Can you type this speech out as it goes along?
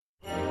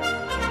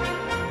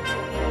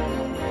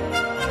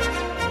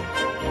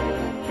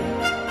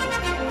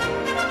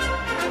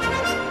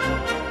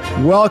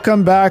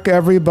Welcome back,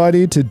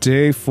 everybody, to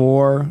day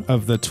 4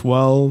 of the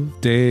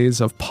 12 days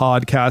of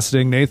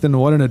podcasting. Nathan,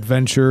 what an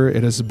adventure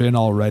it has been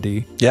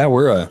already. Yeah,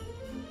 we're a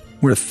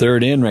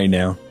third in right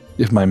now,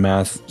 if my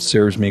math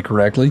serves me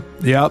correctly.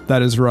 Yep,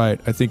 that is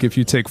right. I think if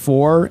you take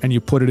 4 and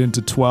you put it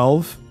into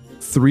 12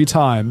 3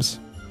 times,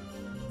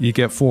 you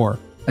get 4.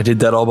 I did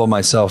that all by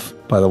myself,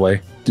 by the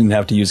way. Didn't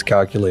have to use a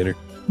calculator.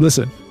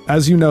 Listen,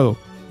 as you know,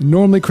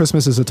 normally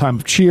Christmas is a time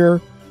of cheer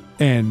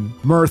and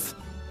mirth,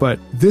 but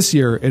this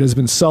year it has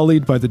been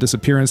sullied by the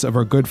disappearance of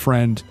our good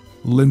friend,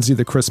 Lindsay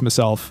the Christmas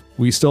Elf.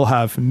 We still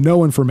have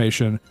no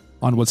information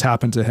on what's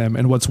happened to him.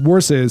 And what's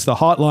worse is the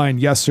hotline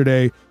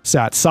yesterday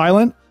sat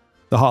silent.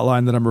 The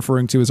hotline that I'm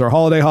referring to is our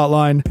holiday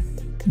hotline.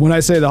 When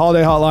I say the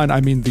holiday hotline, I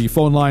mean the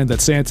phone line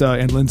that Santa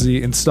and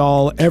Lindsay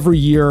install every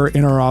year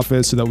in our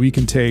office so that we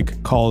can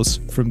take calls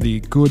from the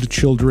good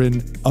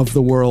children of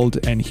the world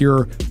and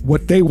hear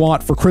what they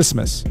want for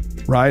Christmas,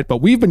 right? But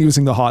we've been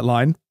using the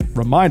hotline.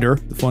 Reminder,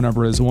 the phone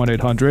number is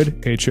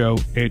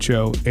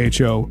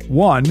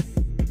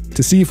 1-800-HO-HO-HO-1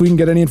 to see if we can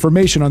get any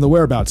information on the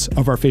whereabouts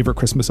of our favorite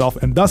Christmas elf.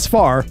 And thus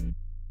far,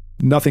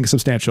 nothing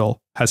substantial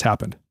has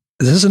happened.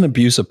 Is this an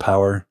abuse of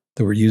power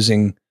that we're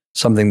using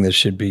something that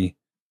should be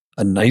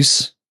a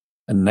nice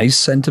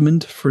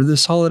sentiment for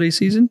this holiday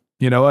season?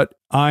 You know what?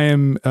 I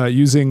am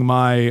using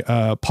my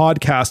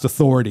podcast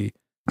authority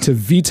to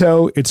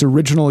veto its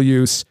original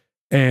use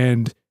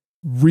and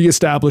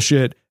reestablish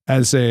it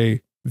as a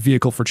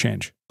vehicle for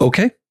change.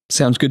 Okay,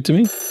 sounds good to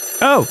me.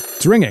 Oh,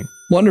 it's ringing.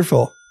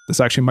 Wonderful. This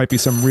actually might be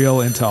some real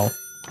intel.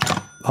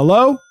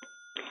 Hello?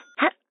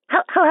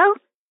 Hello?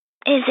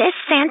 Is this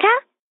Santa?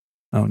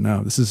 Oh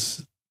no, this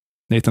is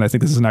Nathan. I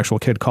think this is an actual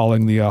kid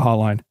calling the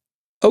hotline.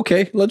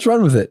 Okay, let's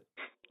run with it.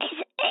 Is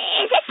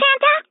it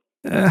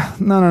Santa?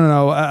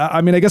 No.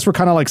 I mean, I guess we're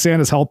kind of like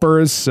Santa's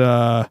helpers. Jeez,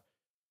 I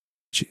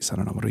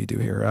don't know. What do we do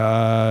here?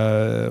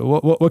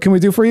 What can we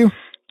do for you?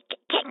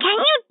 Can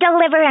you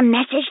deliver a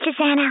message to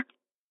Santa?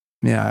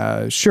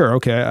 Yeah, sure.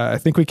 Okay. I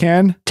think we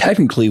can.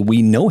 Technically,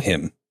 we know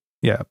him.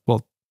 Yeah,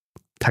 well,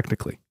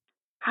 technically.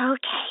 Okay.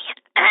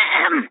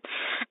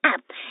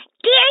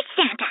 Dear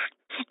Santa,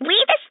 we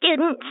the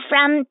students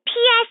from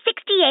PS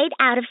 68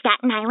 out of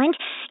Staten Island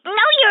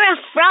know you're a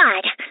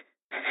fraud.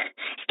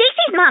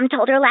 Stacy's mom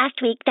told her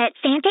last week that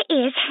Santa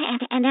is,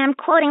 and I'm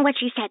quoting what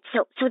she said,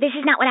 so this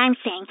is not what I'm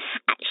saying.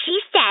 She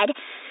said,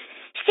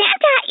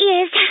 Santa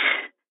is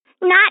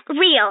not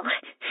real,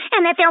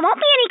 and that there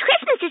won't be any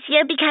Christmas this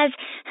year because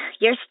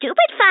your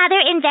stupid father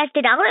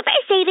invested all of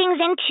our savings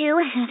into,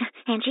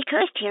 and she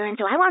cursed here, and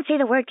so I won't say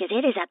the word because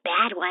it is a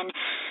bad one,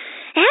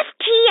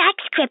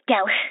 FTX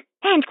crypto,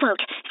 end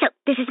quote. So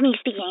this is me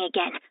speaking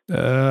again.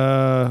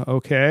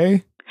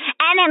 Okay.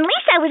 And then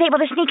Lisa was able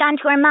to sneak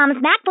onto her mom's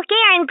MacBook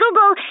Air and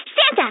Google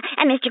Santa.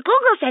 And Mr.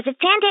 Google says that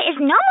Santa is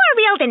no more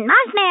real than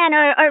Mothman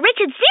or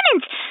Richard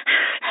Simmons.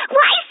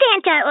 Why,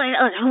 Santa,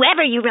 or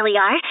whoever you really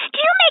are, do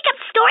you make up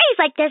stories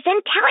like this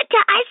and tell it to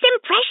us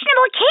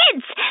impressionable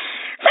kids?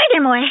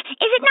 Furthermore,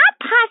 is it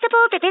not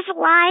possible that this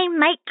lie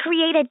might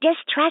create a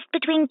distrust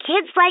between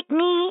kids like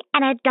me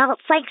and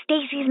adults like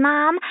Stacy's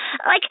mom?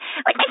 Like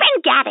my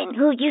friend Gavin,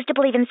 who used to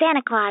believe in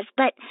Santa Claus,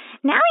 but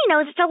now he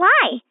knows it's a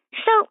lie.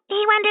 So he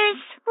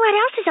wonders, what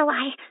else is a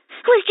lie?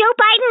 Was Joe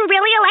Biden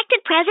really elected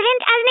president,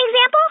 as an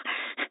example?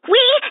 We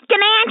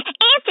demand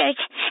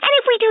answers. And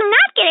if we do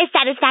not get a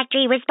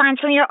satisfactory response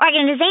from your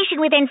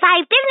organization within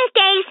 5 business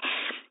days,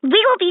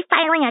 we will be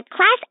filing a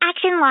class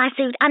action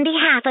lawsuit on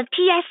behalf of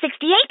PS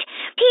 68,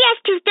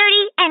 PS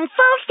 230, and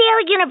Full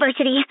Sail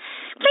University.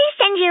 Please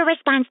send your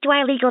response to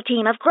our legal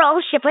team of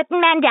Kroll, Shiflett,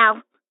 and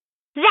Mandel.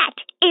 That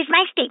is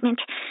my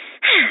statement.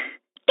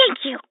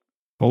 Thank you.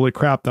 Holy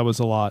crap, that was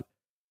a lot.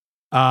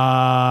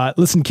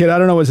 Listen, kid, I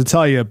don't know what to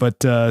tell you,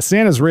 but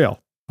Santa's real,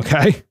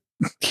 okay?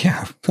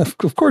 Yeah,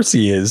 of course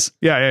he is.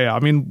 Yeah. I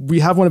mean, we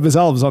have one of his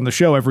elves on the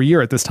show every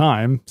year at this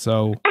time,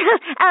 so...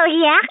 Oh,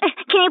 yeah?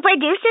 Can you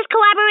produce this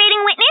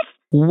collaborating witness?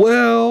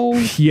 Well...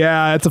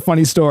 Yeah, it's a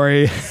funny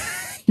story.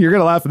 You're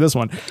gonna laugh at this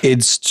one.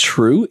 It's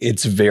true.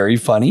 It's very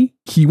funny.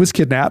 He was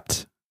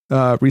kidnapped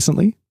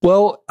recently.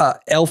 Well,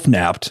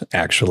 elf-napped,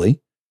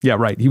 actually. Yeah,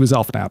 right. He was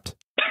elf-napped.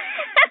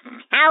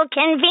 How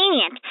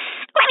convenient.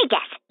 Let me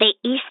guess. The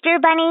Easter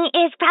Bunny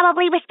is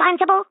probably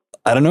responsible?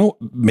 I don't know.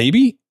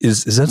 Maybe?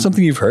 Is that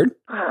something you've heard?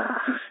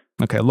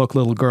 Okay, look,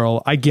 little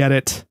girl, I get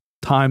it.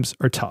 Times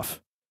are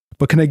tough.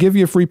 But can I give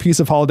you a free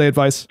piece of holiday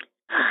advice?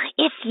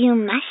 If you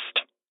must.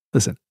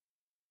 Listen,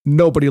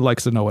 nobody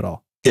likes to know it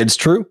all. It's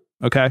true.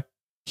 Okay?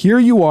 Here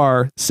you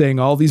are saying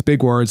all these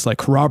big words like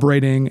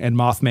corroborating and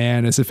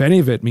Mothman as if any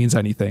of it means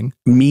anything.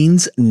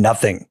 Means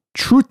nothing.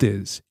 Truth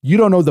is, you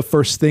don't know the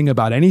first thing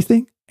about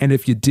anything, and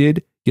if you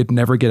did, you'd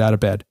never get out of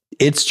bed.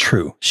 It's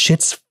true.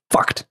 Shit's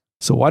fucked.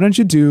 So why don't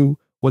you do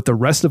what the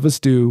rest of us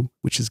do,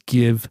 which is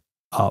give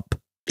up?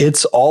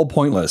 It's all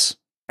pointless.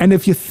 And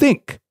if you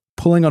think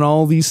pulling on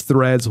all these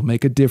threads will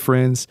make a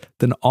difference,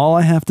 then all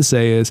I have to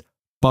say is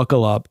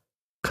buckle up,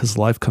 because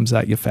life comes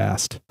at you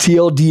fast.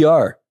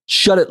 TLDR.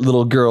 Shut it,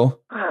 little girl.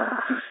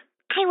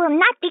 I will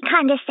not be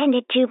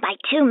condescended to by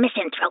 2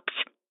 misanthropes.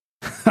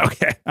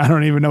 Okay, I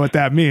don't even know what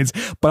that means,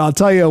 but I'll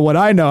tell you what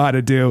I know how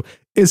to do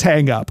is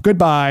hang up.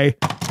 Goodbye,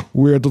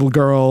 weird little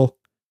girl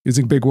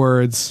using big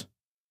words.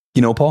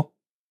 You know, Paul,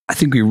 I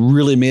think we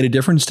really made a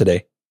difference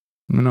today.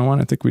 You know what?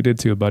 I think we did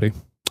too, buddy.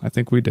 I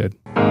think we did.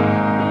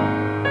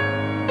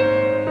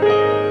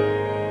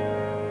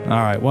 All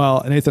right.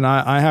 Well, Nathan,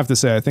 I have to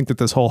say, I think that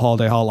this whole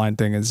holiday hotline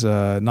thing is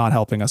not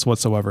helping us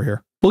whatsoever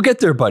here. We'll get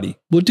there, buddy.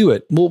 We'll do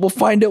it. We'll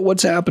find out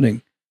what's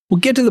happening. We'll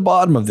get to the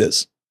bottom of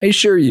this. I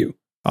assure you.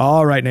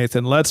 All right,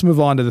 Nathan, let's move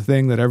on to the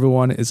thing that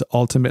everyone is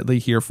ultimately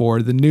here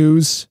for, the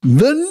news.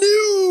 The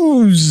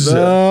news.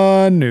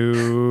 The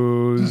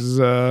news.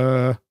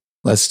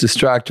 Let's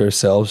distract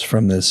ourselves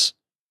from this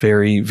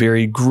very,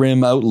 very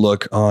grim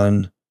outlook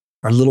on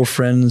our little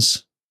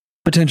friend's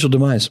potential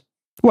demise.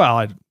 Well,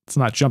 let's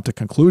not jump to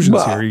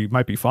conclusions here. He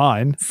might be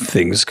fine.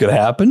 Things could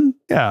happen.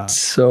 Yeah.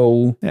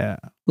 So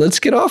let's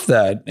get off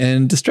that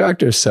and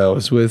distract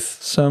ourselves with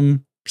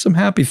some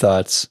happy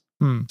thoughts.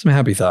 Some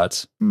happy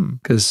thoughts.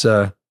 Because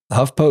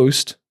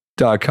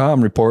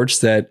HuffPost.com reports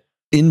that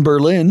in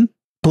Berlin,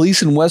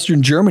 police in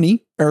Western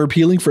Germany are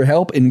appealing for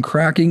help in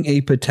cracking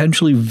a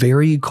potentially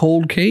very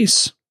cold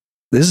case.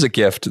 This is a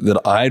gift that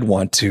I'd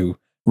want to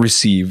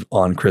receive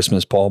on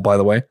Christmas, Paul, by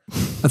the way.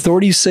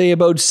 Authorities say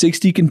about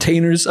 60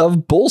 containers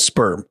of bull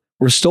sperm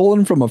were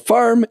stolen from a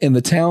farm in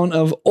the town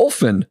of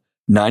Olfen,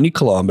 90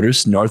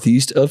 kilometers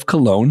northeast of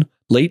Cologne,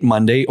 late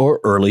Monday or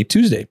early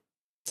Tuesday.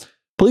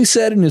 Police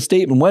said in a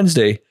statement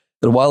Wednesday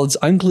that while it's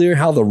unclear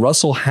how the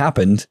rustle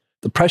happened,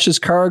 the precious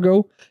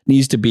cargo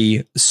needs to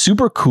be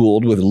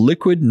supercooled with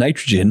liquid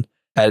nitrogen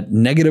at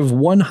negative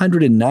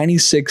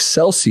 196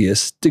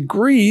 Celsius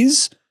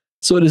degrees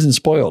so it isn't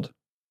spoiled.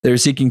 They're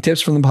seeking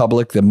tips from the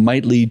public that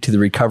might lead to the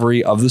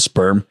recovery of the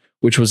sperm,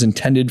 which was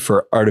intended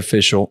for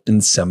artificial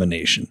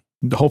insemination.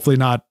 Hopefully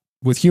not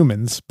with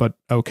humans, but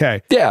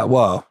okay. Yeah,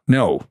 well,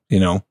 no,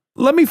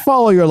 Let me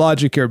follow your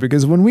logic here,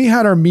 because when we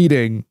had our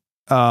meeting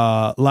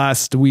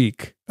last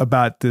week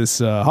about this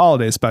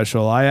holiday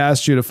special, I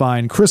asked you to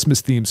find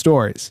Christmas-themed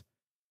stories.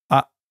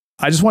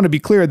 I just want to be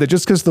clear that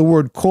just because the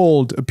word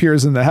cold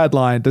appears in the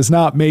headline does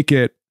not make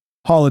it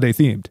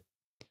holiday-themed.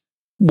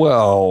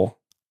 Well,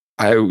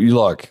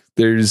 look,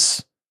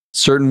 there's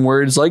certain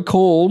words like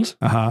cold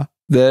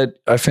that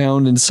I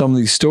found in some of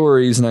these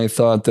stories, and I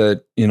thought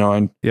that,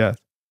 I'd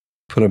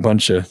put a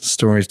bunch of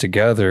stories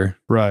together.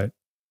 Right.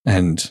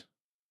 And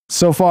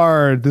so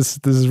far, this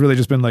has really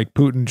just been like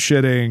Putin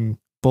shitting,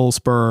 bull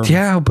sperm.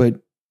 Yeah, but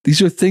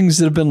these are things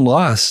that have been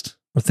lost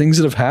or things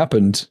that have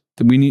happened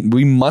that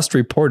we must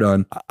report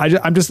on.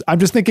 I'm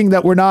just thinking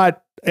that we're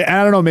not.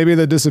 I don't know. Maybe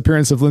the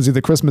disappearance of Lindsay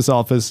the Christmas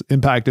elf has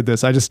impacted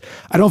this. I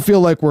don't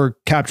feel like we're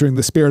capturing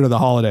the spirit of the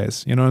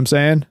holidays. You know what I'm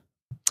saying?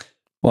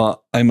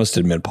 Well, I must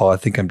admit, Paul, I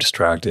think I'm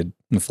distracted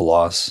with the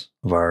loss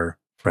of our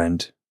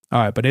friend. All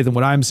right, but Nathan,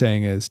 what I'm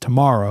saying is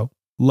tomorrow,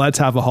 let's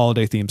have a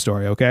holiday theme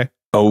story. Okay.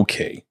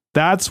 Okay.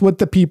 That's what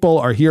the people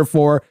are here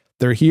for.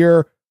 They're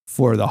here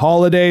for the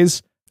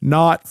holidays,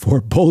 not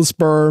for bull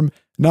sperm,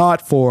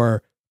 not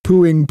for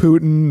pooing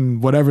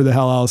Putin, whatever the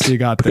hell else you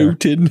got there.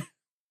 Putin.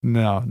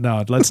 No,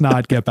 let's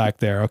not get back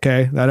there,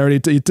 okay? That already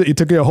it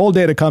took you a whole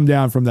day to come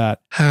down from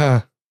that.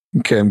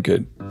 Okay, I'm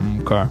good.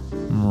 Okay,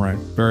 all right,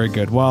 very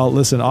good. Well,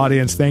 listen,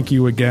 audience, thank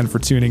you again for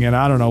tuning in.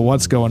 I don't know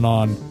what's going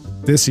on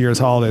this year's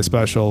holiday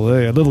special.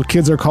 Little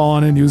kids are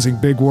calling in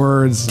using big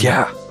words.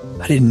 Yeah,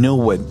 I didn't know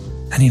what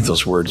any of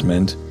those words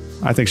meant.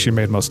 I think she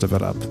made most of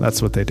it up.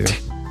 That's what they do.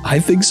 I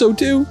think so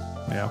too.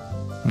 Yeah,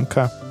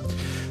 okay.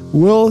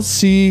 We'll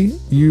see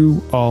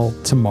you all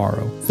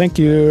tomorrow. Thank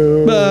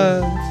you.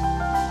 Bye.